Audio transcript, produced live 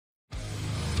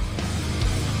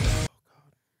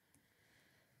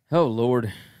Oh,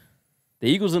 Lord. The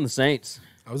Eagles and the Saints.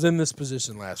 I was in this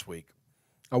position last week.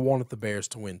 I wanted the Bears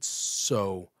to win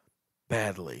so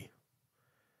badly.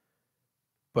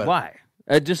 But why?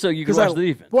 Just so you can watch the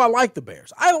defense. Well, I like the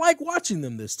Bears. I like watching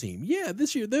them, this team. Yeah,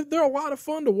 this year, they're a lot of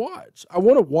fun to watch. I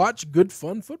want to watch good,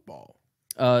 fun football.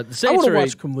 The Saints I want to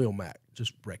watch Khalil Mack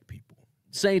just wreck people.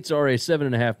 Saints are a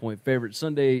 7.5-point favorite.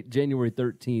 Sunday, January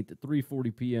 13th at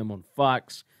 3:40 p.m. on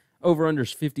Fox.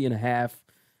 Over-unders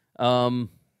 50.5.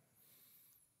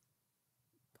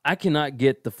 I cannot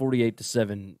get the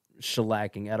 48-7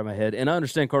 shellacking out of my head. And I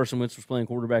understand Carson Wentz was playing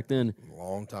quarterback then. A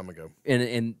long time ago.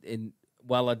 And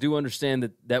while I do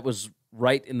understand that was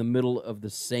right in the middle of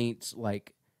the Saints,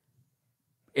 like,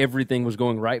 everything was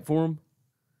going right for them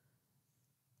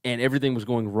and everything was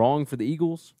going wrong for the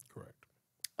Eagles. Correct.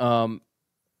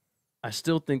 I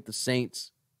still think the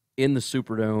Saints in the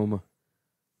Superdome,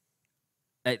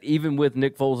 even with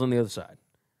Nick Foles on the other side,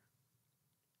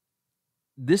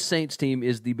 this Saints team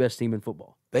is the best team in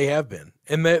football. They have been.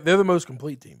 And they're the most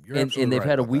complete team. You're absolutely and they've right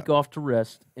had a about week that. off to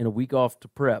rest and a week off to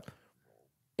prep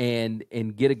and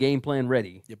get a game plan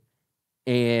ready. Yep.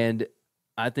 And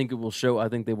I think it will show. I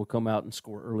think they will come out and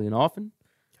score early and often.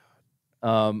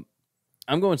 I'm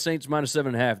going Saints minus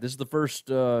 7.5. This is the first.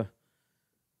 Look,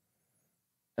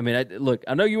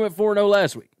 I know you went 4-0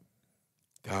 last week.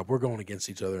 God, we're going against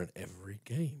each other in every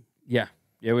game. Yeah,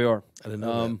 we are. I didn't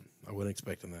know that. I wasn't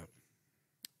expecting that.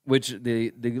 Which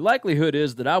the likelihood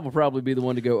is that I will probably be the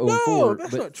one to go 0-4. No,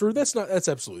 that's not true. That's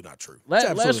absolutely not true.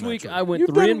 Last week I went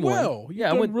 3-1. Well.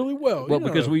 I went really well. Well,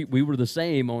 because we were the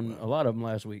same on a lot of them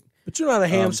last week. But you're not a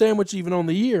ham sandwich even on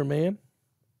the year, man.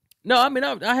 No, I mean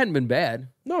I hadn't been bad.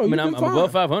 No, I'm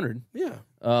above 500. Yeah.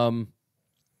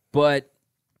 But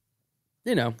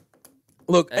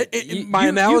look, my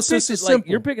analysis is simple.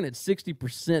 You're picking at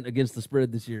 60% against the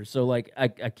spread this year, so like I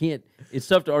can't. It's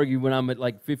tough to argue when I'm at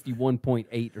like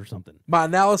 51.8 or something. My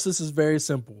analysis is very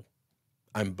simple.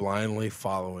 I'm blindly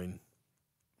following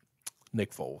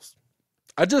Nick Foles.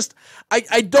 I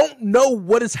don't know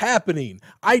what is happening.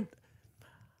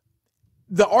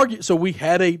 So we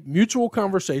had a mutual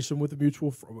conversation with a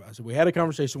mutual. So we had a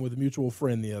conversation with a mutual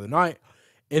friend the other night,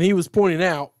 and he was pointing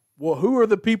out, well, who are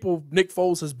the people Nick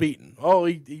Foles has beaten? Oh,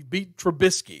 he beat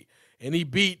Trubisky, and he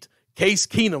beat Case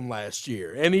Keenum last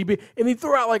year, and he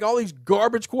threw out like all these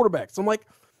garbage quarterbacks. I'm like,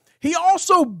 he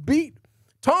also beat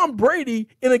Tom Brady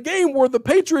in a game where the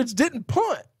Patriots didn't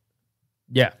punt.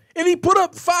 Yeah, and he put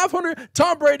up 500.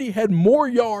 Tom Brady had more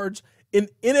yards in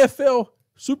NFL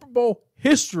Super Bowl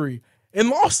history and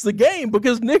lost the game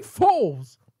because Nick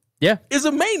Foles is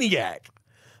a maniac.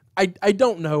 I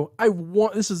don't know.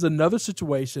 This is another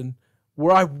situation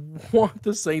where I want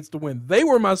the Saints to win. They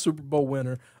were my Super Bowl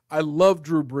winner. I love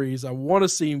Drew Brees. I want to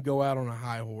see him go out on a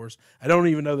high horse. I don't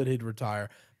even know that he'd retire.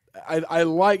 I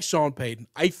like Sean Payton.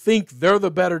 I think they're the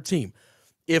better team.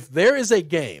 If there is a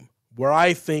game where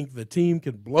I think the team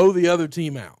can blow the other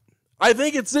team out, I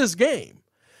think it's this game.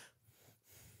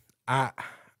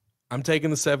 I'm taking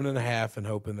the 7.5 and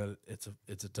hoping that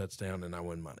it's a touchdown and I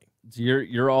win money. So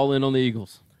you're all in on the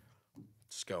Eagles.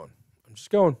 I'm just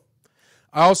going.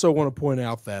 I also want to point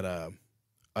out that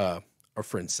our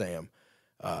friend Sam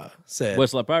said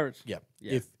Westlake Pirates. Yeah.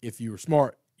 If you were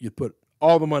smart, you'd put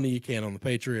all the money you can on the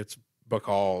Patriots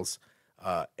because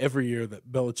every year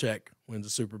that Belichick wins a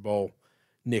Super Bowl,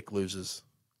 Nick loses,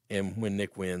 and when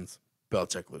Nick wins,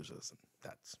 Belichick loses.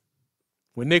 That's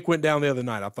when Nick went down the other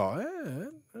night. I thought,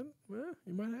 well,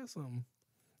 you might have something.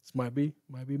 This might be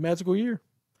a magical year.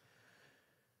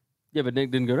 Yeah, but Nick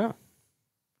didn't go down.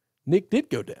 Nick did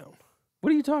go down.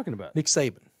 What are you talking about? Nick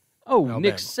Saban. Oh, Alabama.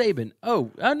 Nick Saban. Oh,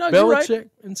 no, Belichick you're right.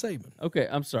 and Saban. Okay,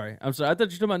 I'm sorry. I thought you were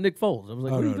talking about Nick Foles. I was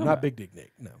like, oh, what are you no, talking not about? Big Dick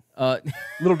Nick. No.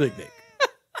 Little Dick Nick.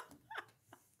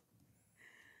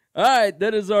 All right,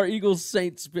 that is our Eagles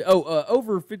Saints.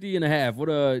 Over 50.5. What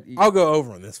I'll go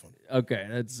over on this one. Okay,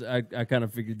 that's I kind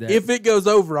of figured that. If it goes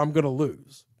over, I'm going to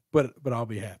lose, but I'll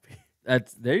be happy.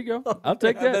 There you go. I'll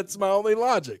take that. That's my only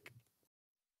logic.